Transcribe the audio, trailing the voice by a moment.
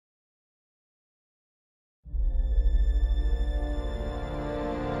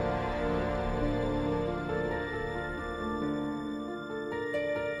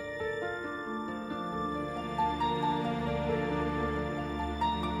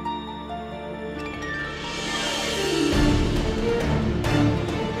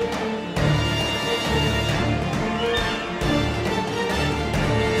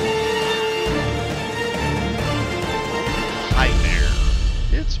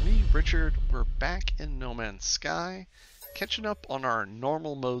it's me, Richard. We're back in No Man's Sky, catching up on our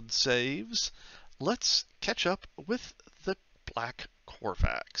normal mode saves. Let's catch up with the Black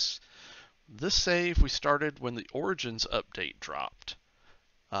Korvax. This save we started when the Origins update dropped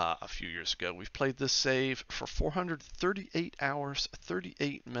a few years ago. We've played this save for 438 hours,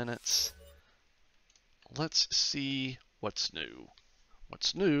 38 minutes. Let's see what's new.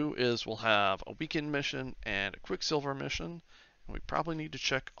 What's new is we'll have a Vy'keen mission and a Quicksilver mission, and we probably need to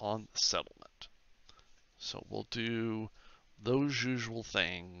check on the settlement. So we'll do those usual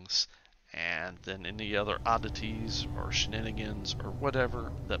things, and then any other oddities or shenanigans or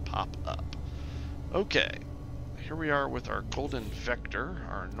whatever that pop up. Okay, here we are with our Golden Vector,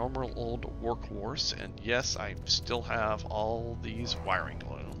 our normal old workhorse, and yes, I still have all these wiring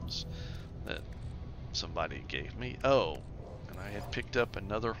looms that somebody gave me. Oh, and I had picked up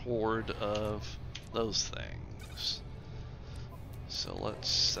another horde of those things. So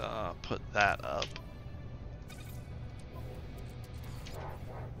let's put that up.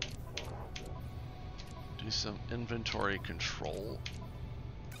 Do some inventory control.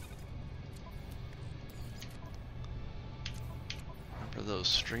 Remember those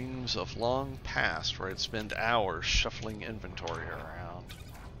streams of long past where I'd spend hours shuffling inventory around.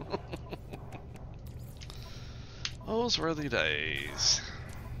 Those were the days.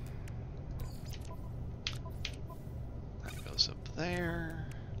 That goes up there.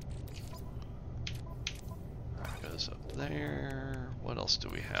 That goes up there. What else do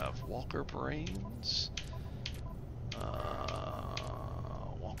we have? Walker Brains.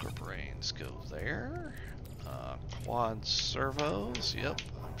 Walker Brains go there. Quad servos. Yep,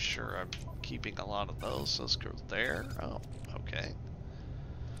 I'm sure I'm keeping a lot of those. Those go there. Oh, okay.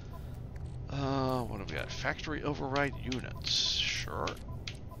 What have we got? Factory override units. Sure.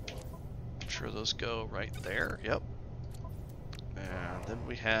 I'm sure those go right there. Yep. And then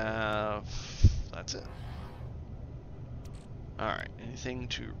we have... that's it. Alright, anything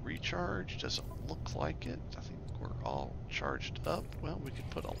to recharge? Doesn't look like it. I think we're all charged up. Well, we could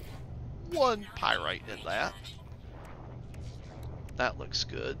put one pyrite in that. That looks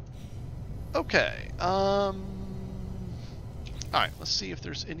good. Okay, alright, let's see if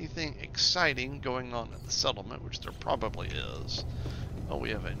there's anything exciting going on at the settlement, which there probably is. Oh, we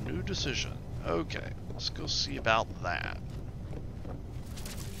have a new decision. Okay, let's go see about that.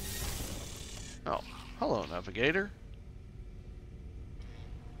 Oh, hello, Navigator.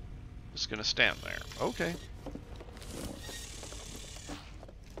 Just gonna stand there. Okay.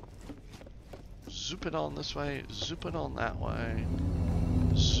 Zoop it on this way, zoop it on that way,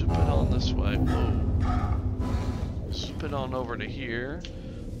 zoop it on this way. Whoa. Zoop it on over to here,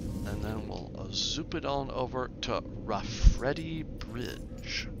 and then we'll zoop it on over to Rafredi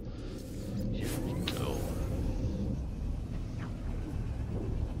Bridge. Here we go.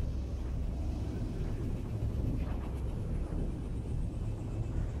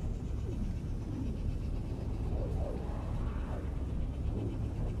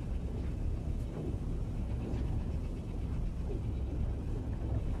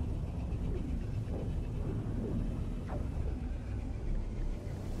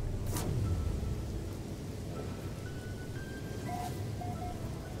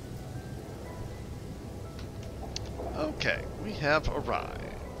 Okay, we have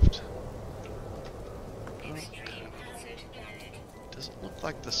arrived. Doesn't look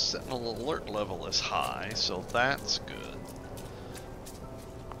like the Sentinel alert level is high, so that's good.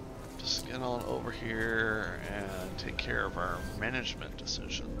 Just get on over here and take care of our management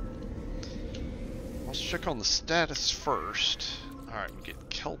decision. Let's check on the status first. Alright, we get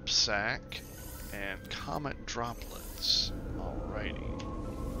kelp sack and comet droplets. Alrighty.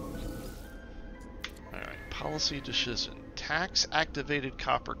 Alright, policy decision. Tax activated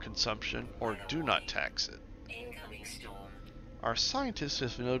copper consumption or do not tax it. Incoming storm. Our scientists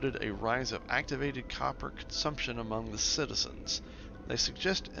have noted a rise of activated copper consumption among the citizens. They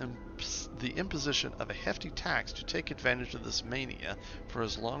suggest the imposition of a hefty tax to take advantage of this mania for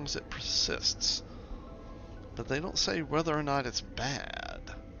as long as it persists. But they don't say whether or not it's bad.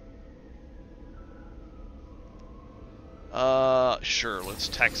 Sure, let's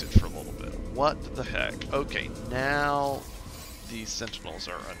tax it for a little bit. What the heck? Okay, now these sentinels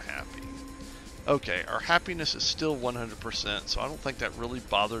are unhappy. Okay, our happiness is still 100%, so I don't think that really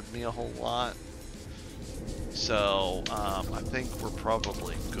bothered me a whole lot. So, I think we're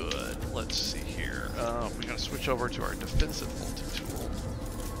probably good. Let's see here. We're going to switch over to our defensive multi-tool.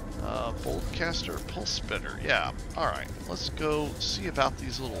 Boltcaster, pulse spitter. Yeah, alright. Let's go see about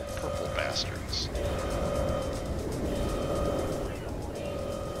these little purple bastards.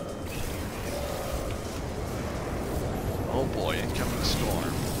 Oh boy, incoming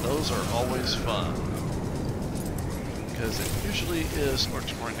storm. tornadoes are always fun, because it usually is a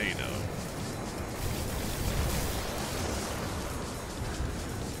tornado.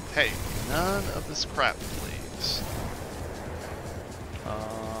 Hey, none of this crap, please.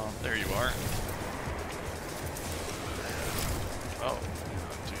 There you are. Oh,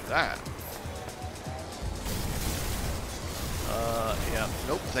 do that. Yeah,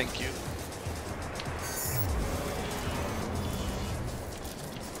 nope, thank you.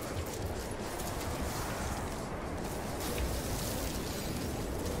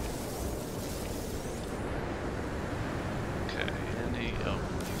 Okay,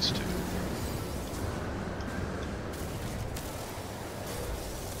 these two.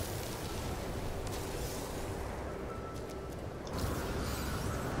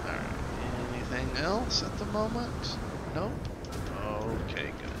 Alright, anything else at the moment? Nope.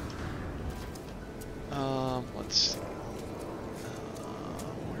 Okay, good. Let's see.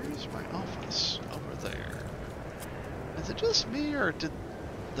 Where is my office? Over there. Is it just me, or did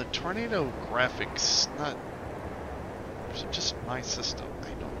the tornado graphics not... Or is it just my system?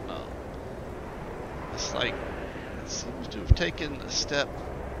 I don't know. It's like, it seems to have taken a step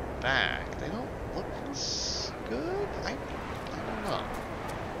back. They don't look as good? I don't know. I'm not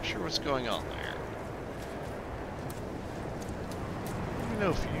sure what's going on there. Let me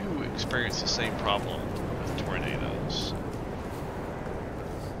know if you experience the same problem with tornadoes.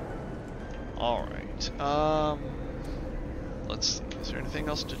 Alright, let's see. Is there anything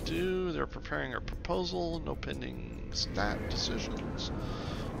else to do? They're preparing a proposal. No pending stat decisions.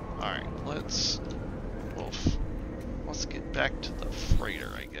 Alright, let's get back to the freighter,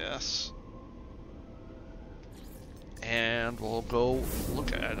 I guess. And we'll go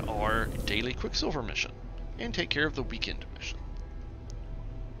look at our daily Quicksilver mission and take care of the weekend mission.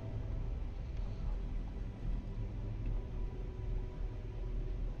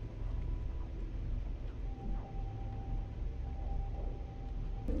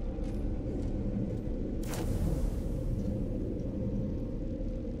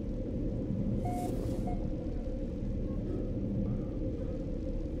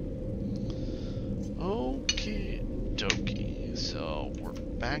 Okie dokie. So we're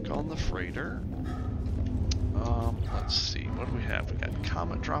back on the freighter. Let's see. What do we have? We got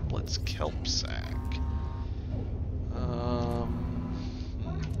comet droplets, kelp sack.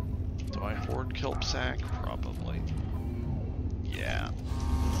 Do I hoard kelp sack? Probably. Yeah.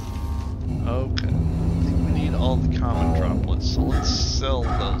 Okay. I think we need all the comet droplets, so let's sell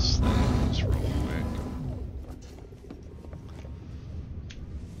those things real quick.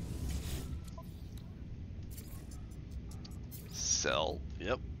 Sell.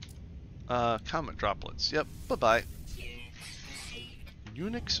 Yep. Comet droplets. Yep. Bye-bye.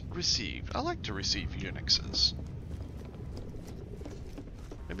 Unix received. I like to receive Unixes.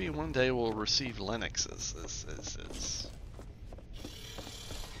 Maybe one day we'll receive Linuxes.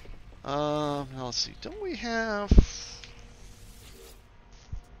 Now let's see. Don't we have...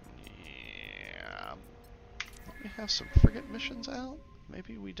 Yeah. Don't we have some frigate missions out?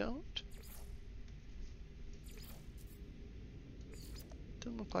 Maybe we don't?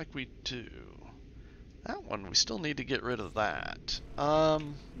 Doesn't look like we do. That one, we still need to get rid of that. Well,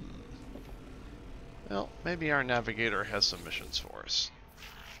 maybe our navigator has some missions for us.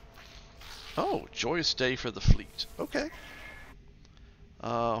 Oh, joyous day for the fleet. Okay.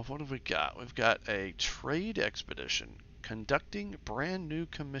 What have we got? We've got a trade expedition conducting brand new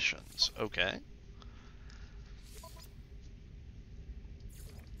commissions. Okay.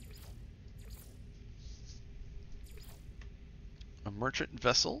 A merchant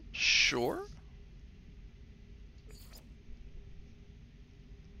vessel? Sure.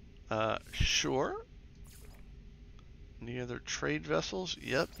 Sure. Any other trade vessels?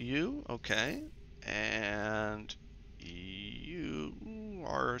 Yep, you. Okay. And you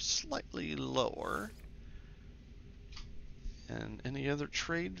are slightly lower. And any other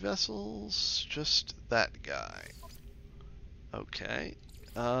trade vessels? Just that guy. Okay.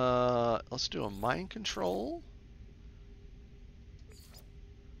 Let's do a mind control.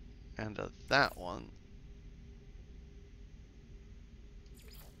 And that one.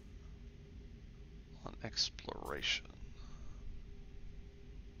 On exploration.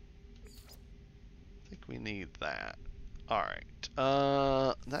 I think we need that. Alright.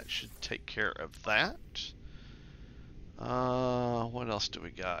 That should take care of that. What else do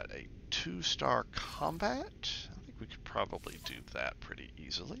we got? A 2-star combat? I think we could probably do that pretty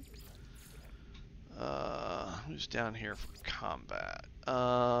easily. Who's down here for combat?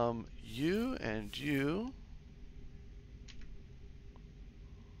 You and you.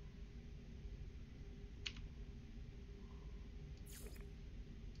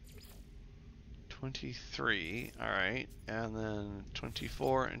 23, alright, and then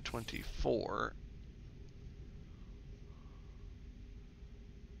 24 and 24.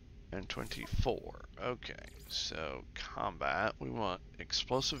 And 24. Okay, so combat, we want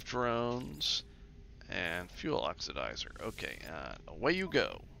explosive drones and fuel oxidizer. Okay, away you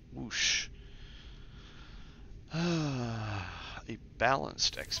go. Whoosh. A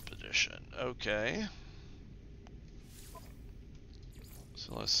balanced expedition. Okay.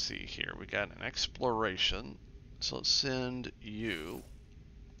 So let's see here. We got an exploration. So let's send you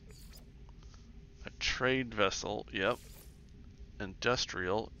a trade vessel. Yep.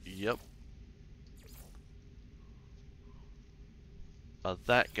 Industrial. Yep.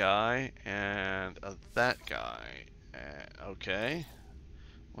 That guy and that guy. Okay.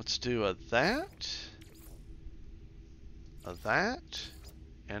 Let's do a that,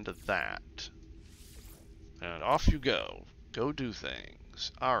 and a that. And off you go. Go do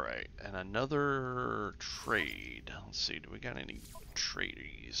things. Alright, and another trade. Let's see, do we got any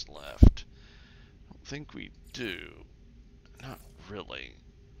tradies left? I don't think we do. Not really.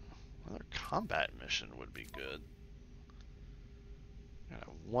 Another combat mission would be good. Got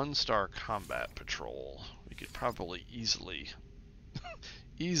a 1-star combat patrol. We could probably easily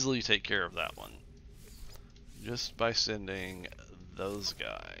take care of that one. Just by sending those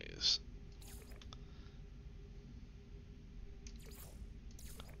guys.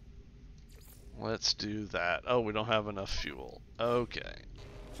 Let's do that. Oh, we don't have enough fuel. Okay.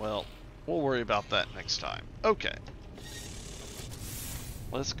 Well, we'll worry about that next time. Okay.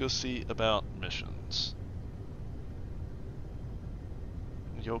 Let's go see about missions.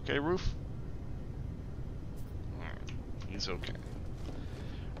 You okay, Roof? He's okay.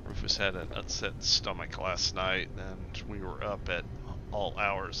 Rufus had an upset stomach last night, and we were up at all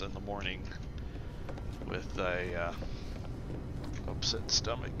hours in the morning with a upset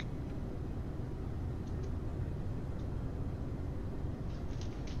stomach.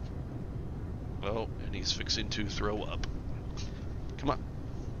 Oh, and he's fixing to throw up. Come on.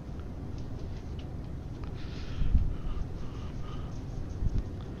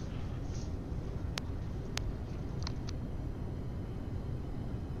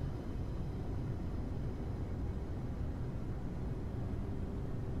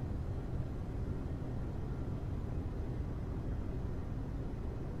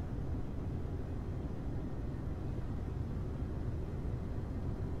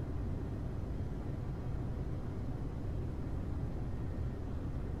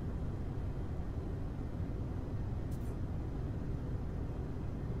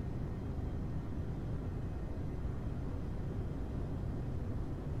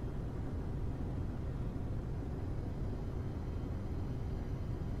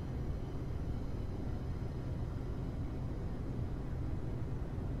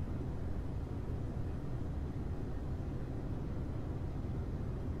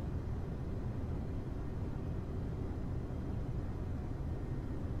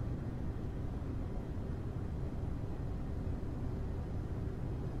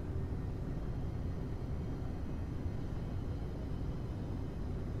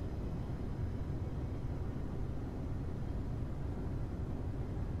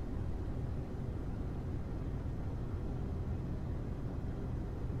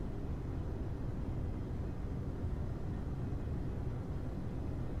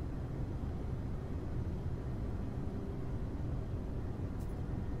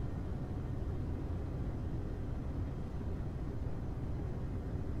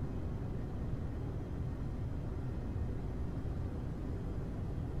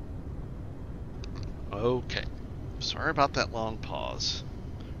 Okay. Sorry about that long pause.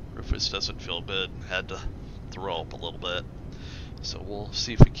 Rufus doesn't feel good. Had to throw up a little bit. So we'll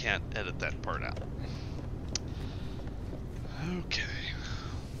see if we can't edit that part out. Okay.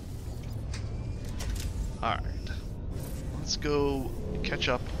 Alright. Let's go catch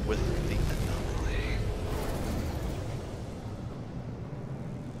up with the anomaly.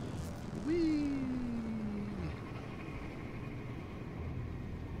 Whee!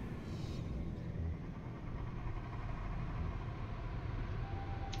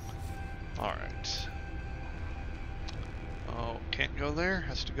 Alright. Oh, can't go there?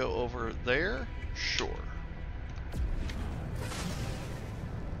 Has to go over there? Sure.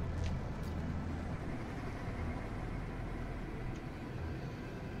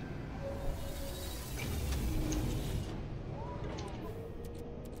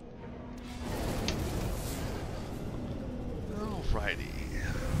 Alrighty.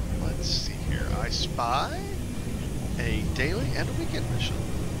 Let's see here. I spy a daily and a weekend mission.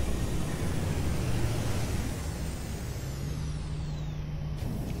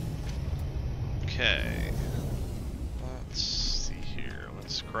 Okay. Let's see here.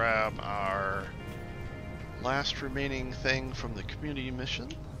 Let's grab our last remaining thing from the community mission.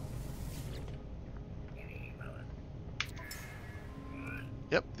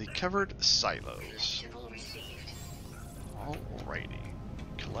 Yep, the covered silos. Alrighty.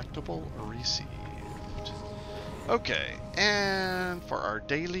 Collectible received. Okay, and for our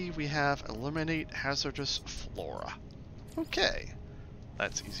daily we have eliminate hazardous flora. Okay,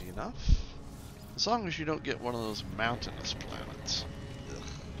 that's easy enough. As long as you don't get one of those mountainous planets.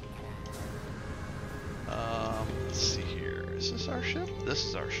 Let's see here. Is this our ship? This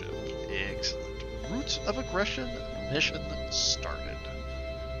is our ship. Excellent. Roots of Aggression mission started.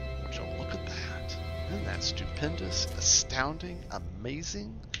 Would you look at that? Isn't that stupendous, astounding,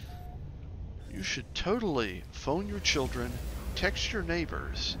 amazing? You should totally phone your children, text your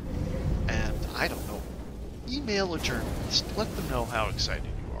neighbors, and, I don't know, email a journalist. Let them know how excited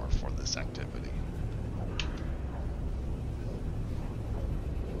you are for this activity.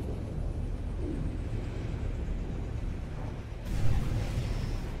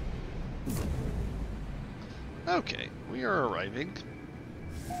 Okay, we are arriving.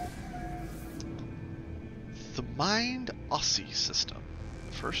 The Mind Aussie system.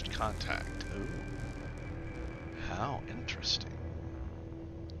 First contact. Ooh. How interesting.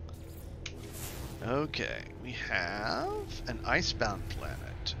 Okay, we have an icebound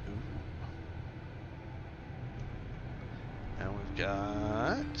planet. Ooh. And we've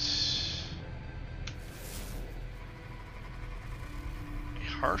got a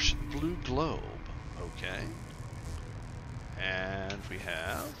harsh blue globe. Okay. And we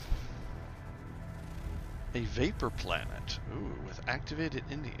have a vapor planet. Ooh, with activated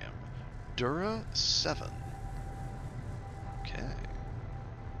indium. Dura 7. Okay.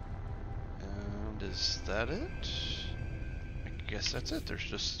 And is that it? I guess that's it. There's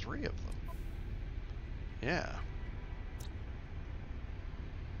just 3 of them. Yeah.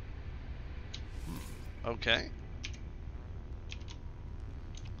 Okay.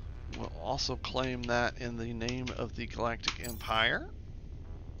 We'll also claim that in the name of the Galactic Empire.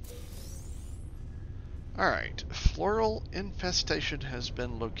 Alright, floral infestation has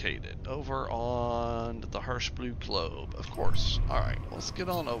been located over on the harsh blue globe, of course. Alright, let's get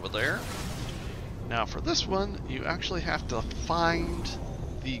on over there. Now for this one, you actually have to find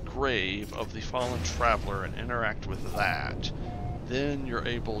the grave of the fallen traveler and interact with that. Then you're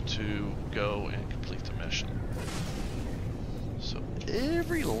able to go and complete the mission. So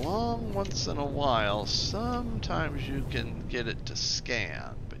every long once in a while, sometimes you can get it to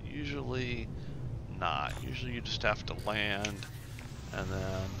scan, but usually not. Usually you just have to land and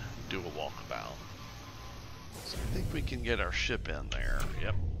then do a walkabout. So I think we can get our ship in there.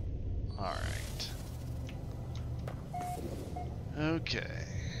 Yep. Alright. Okay.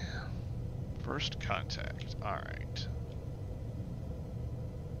 First contact. Alright.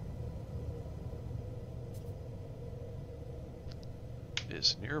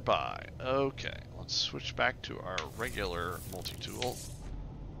 Is nearby. Okay, let's switch back to our regular multi-tool.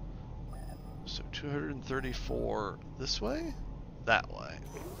 So 234 this way? That way.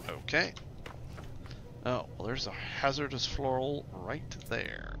 Okay. Oh, well there's a hazardous floral right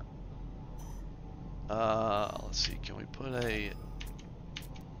there. Let's see, can we put a...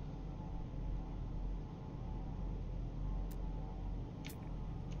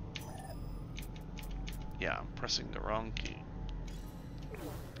 Yeah, I'm pressing the wrong key.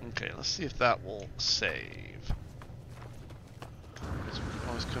 Okay, let's see if that will save. Because we can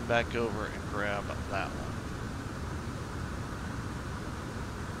always come back over and grab that one.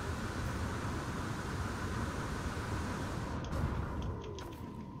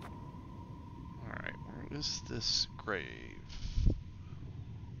 Alright, where is this grave?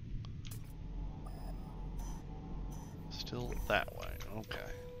 Still that way,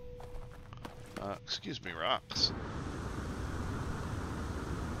 okay. Excuse me, rocks.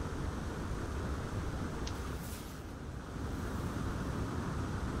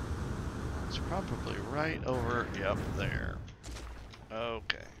 It's probably right over, yep, there.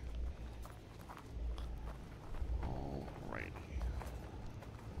 Okay. Alrighty.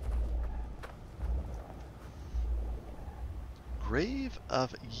 Grave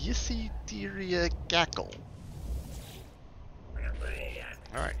of Yisidiria Gackle.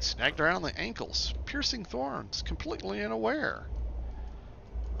 Alright, snagged around the ankles, piercing thorns, completely unaware.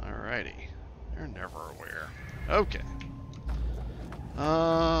 Alrighty. They're never aware. Okay.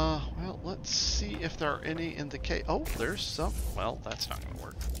 Well, let's see if there are any in the cave. Oh, there's some. Well, that's not going to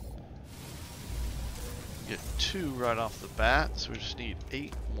work. Get 2 right off the bat, so we just need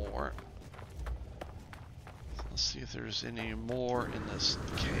 8 more. Let's see if there's any more in this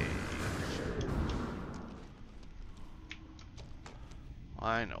cave.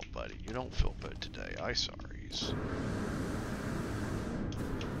 I know, buddy. You don't feel good today. I sorries.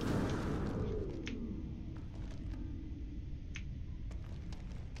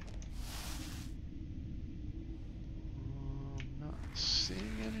 Not seeing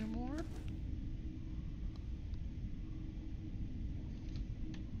anymore.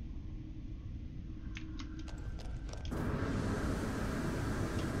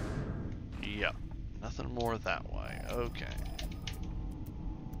 Yep. Nothing more that way. Okay.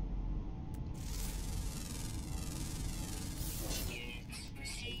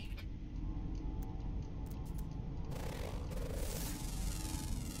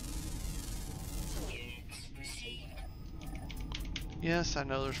 Yes, I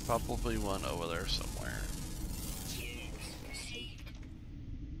know there's probably one over there somewhere.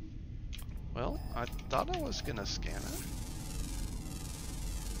 Well, I thought I was gonna scan it.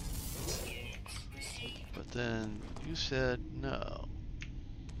 But then you said no.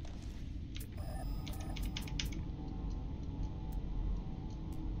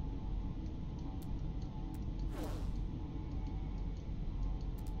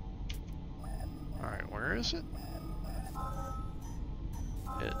 Alright, where is it?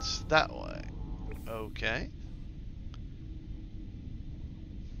 It's that way. Okay.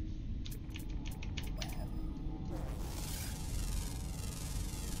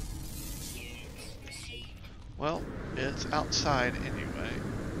 Well, it's outside anyway.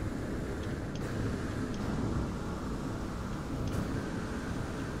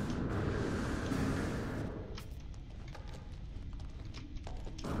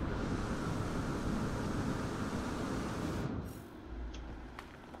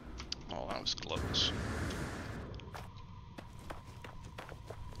 Oh, that was close.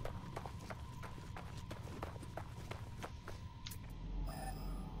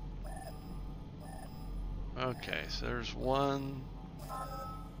 Okay, so there's 1,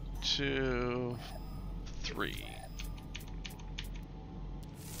 2, 3.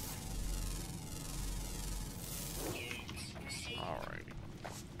 Alrighty.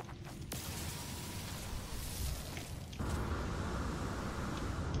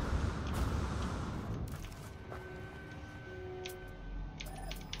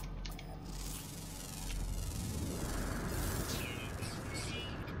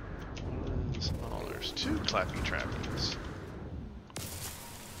 Oh, there's 2 clappy trappies.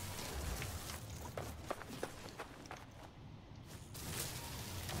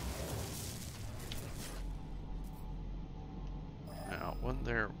 Now, wasn't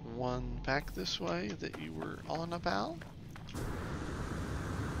there one back this way that you were on about?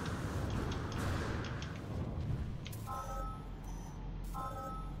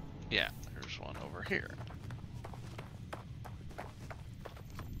 Yeah, there's one over here.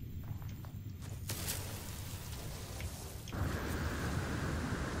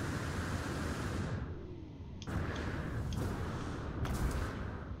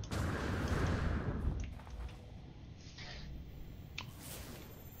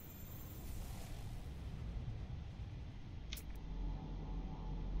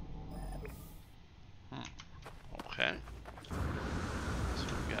 Okay. So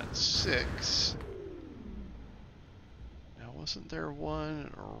we got 6. Now, wasn't there one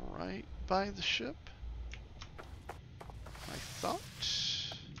right by the ship? I thought.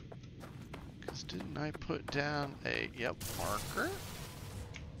 Because didn't I put down a, marker?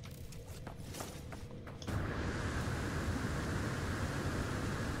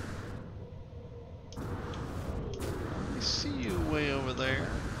 I see you way over there.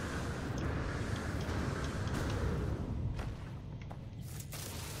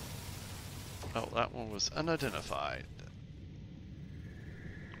 Oh, that one was unidentified.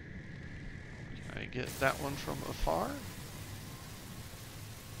 Can I get that one from afar?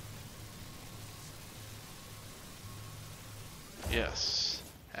 Yes.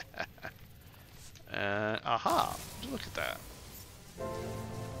 Aha! Look at that.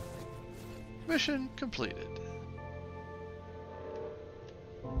 Mission completed.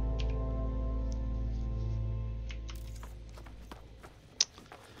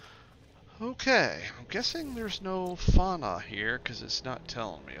 Okay, I'm guessing there's no fauna here because it's not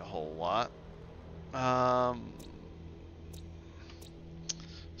telling me a whole lot.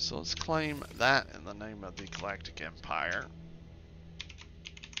 So let's claim that in the name of the Galactic Empire.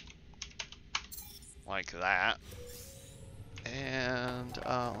 Like that. And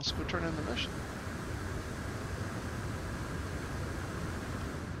let's go turn in the mission.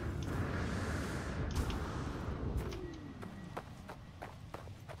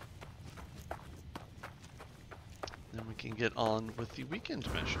 Then we can get on with the weekend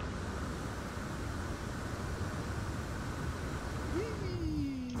mission. Whee!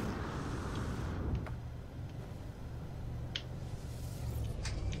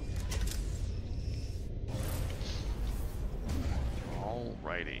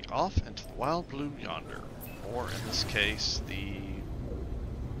 Alrighty, off into the wild blue yonder. Or in this case, the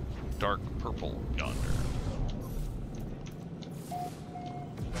dark purple yonder.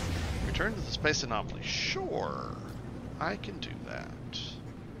 Return to the space anomaly. Sure, I can do that.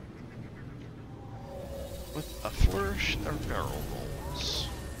 With a flourish of barrel rolls.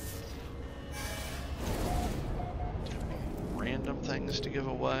 Do any random things to give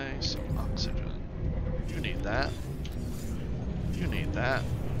away? Some oxygen. You need that. You need that.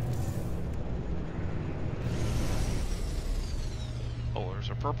 Oh, there's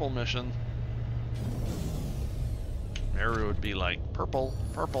a purple mission. Mary would be like, purple,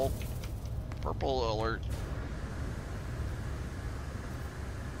 purple, purple alert.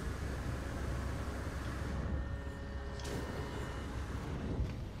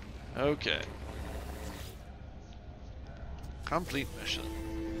 Okay. Complete mission.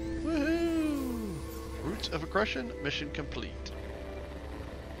 Woohoo! Roots of Aggression, mission complete.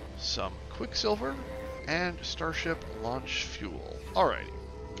 Some Quicksilver and Starship launch fuel. Alrighty,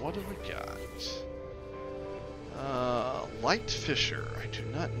 what do we got? Light Fisher. I do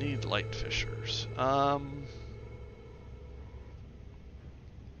not need light fishers. Or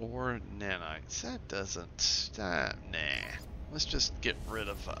nanites. That doesn't... nah. Let's just get rid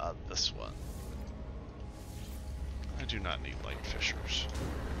of this one. I do not need light fishers.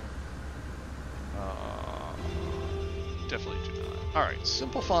 Definitely do not. Alright,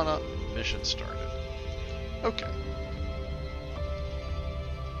 Simple Fauna, mission started. Okay.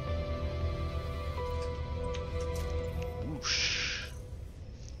 Whoosh.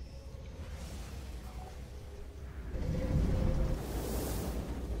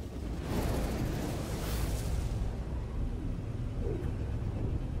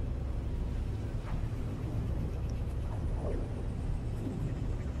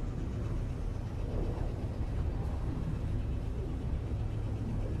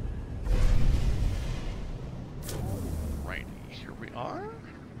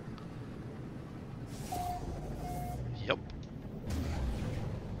 Yep.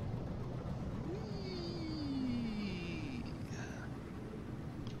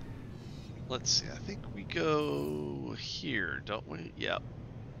 Let's see, I think we go here, don't we? Yep.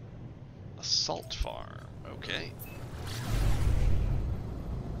 A salt farm, okay.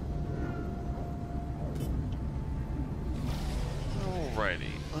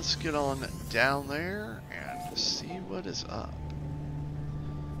 Alrighty, let's get on down there and see what is up.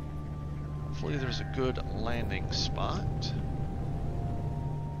 Hopefully there's a good landing spot.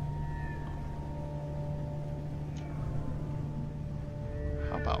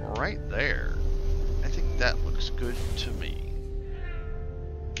 How about right there? I think that looks good to me.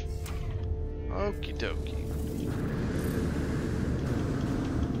 Okie dokie.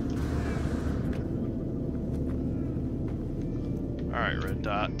 Alright, red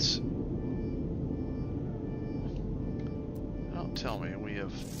dots. Don't tell me we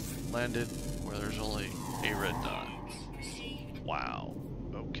have landed where there's only a red dot. Wow.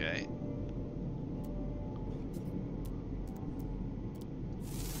 Okay.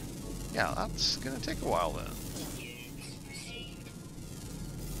 Yeah, that's gonna take a while then.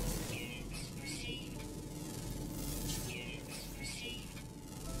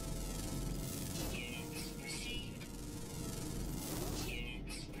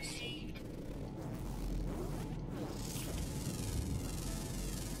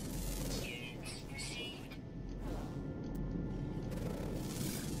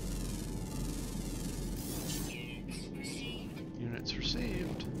 Units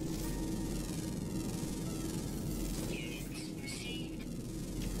received.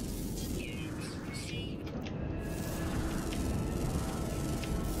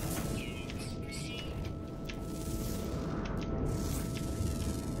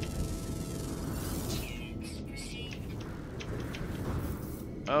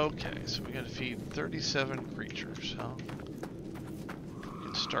 Okay, so we gotta feed 37 creatures, huh? We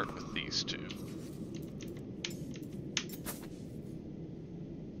can start with these two.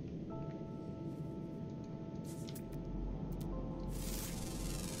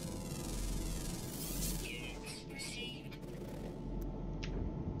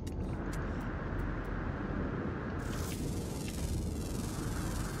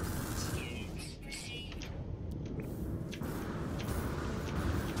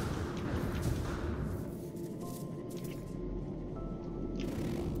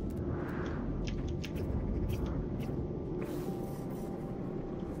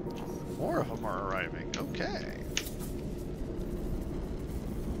 More of them are arriving. Okay.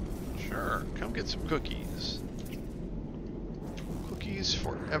 Sure. Come get some cookies. Cookies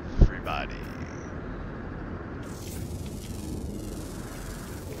for everybody.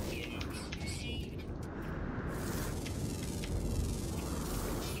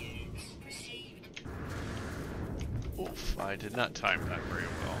 I did not time that very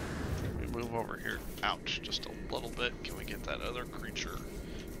well. We move over here. Ouch, just a little bit. Can we get that other creature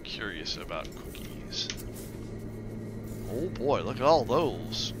curious about cookies? Oh boy, look at all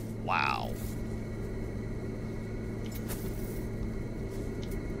those. Wow.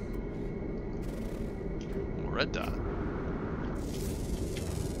 Red dot.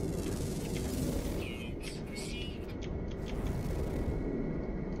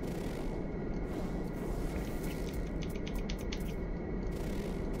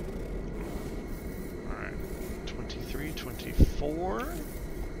 Alright. 23, 24.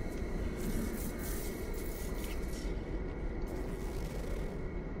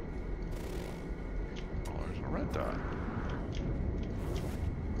 Oh, there's a red dot.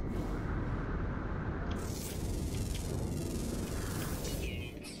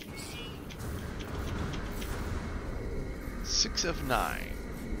 Six of 9.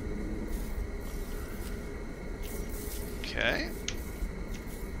 Okay.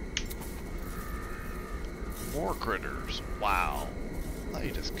 More critters. Wow.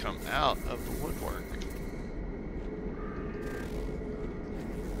 They just come out of the woodwork.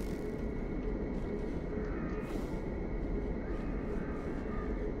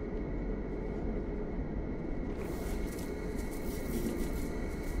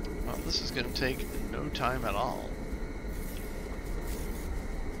 Well, this is going to take no time at all.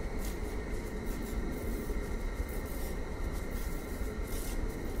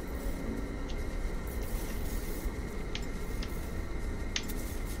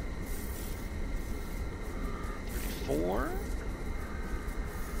 Four,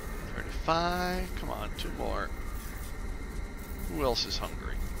 35, come on, 2 more. Who else is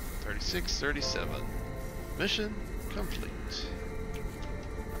hungry? 36, 37. Mission complete.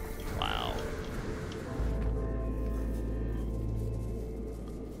 Wow.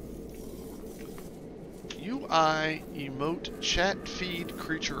 UI emote chat feed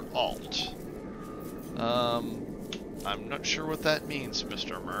creature alt. I'm not sure what that means,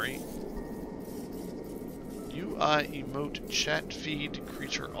 Mr. Murray. UI emote chat feed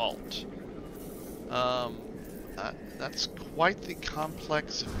creature alt. That's quite the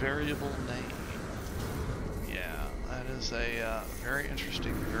complex variable name. Yeah, that is a very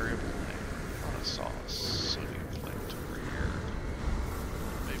interesting variable name. I thought I saw a sodium plate over here.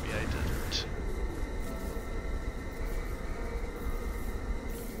 Maybe I didn't.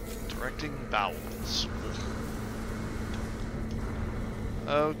 Directing bowels.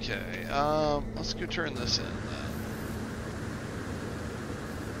 Okay, let's go turn this in then.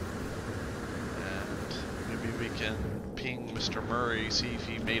 And maybe we can ping Mr. Murray, see if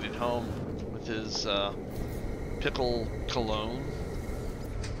he made it home with his pickle cologne.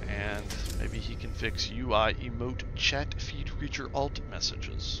 And maybe he can fix UI emote chat feed creature alt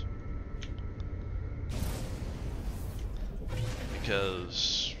messages.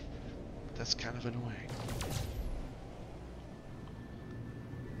 Because that's kind of annoying.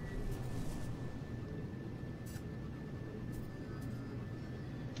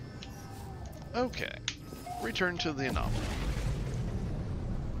 Okay, return to the anomaly.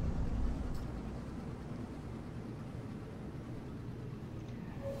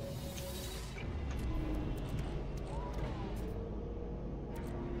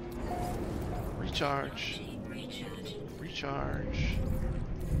 Recharge. Recharge.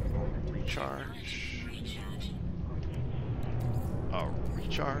 Recharge.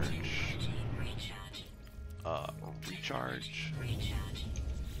 Recharge. Recharge.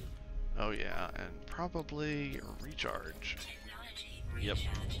 Oh yeah, and probably recharge. Yep.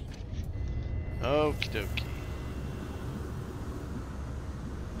 Okie dokie.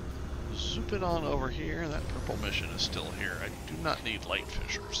 Zoop it on over here. That purple mission is still here. I do not need light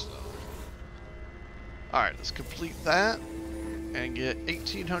fissures though. Alright, let's complete that and get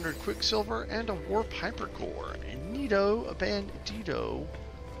 1800 Quicksilver and a Warp Hypercore. And Neato Bandito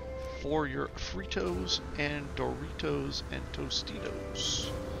for your Fritos and Doritos and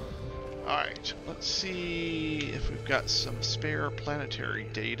Tostitos. Alright, let's see if we've got some spare planetary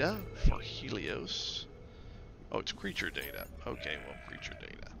data for Helios. Oh, it's creature data. Okay, well, creature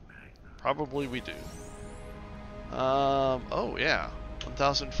data. Probably we do. Oh yeah,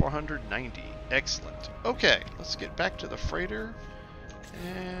 1,490. Excellent. Okay, let's get back to the freighter.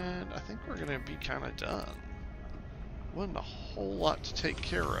 And I think we're going to be kind of done. Wasn't a whole lot to take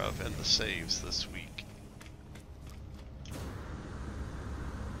care of in the saves this week.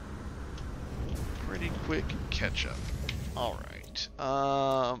 Pretty quick catch up. Alright.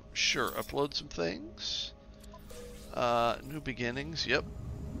 Sure, upload some things. New beginnings, yep.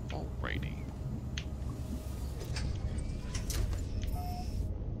 Alrighty.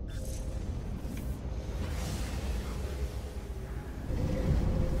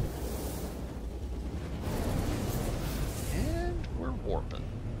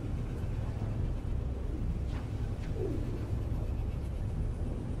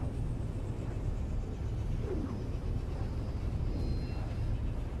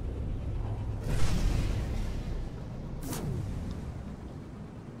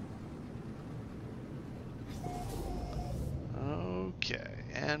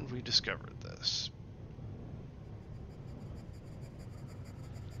 we discovered this.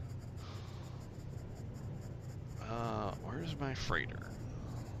 Where's my freighter?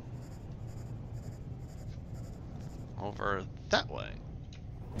 Over that way.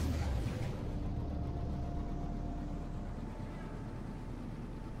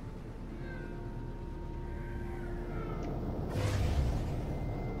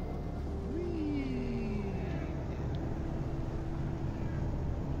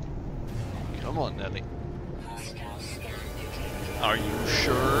 Come on, Nelly. Are you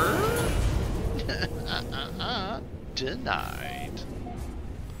sure? Denied.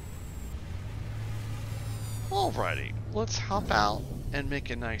 Alrighty, let's hop out and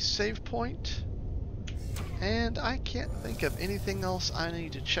make a nice save point. And I can't think of anything else I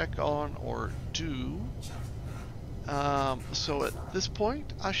need to check on or do. So at this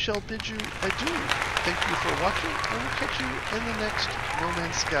point, I shall bid you adieu. Thank you for watching, and we'll catch you in the next No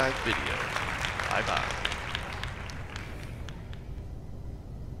Man's Sky video. Bye-bye.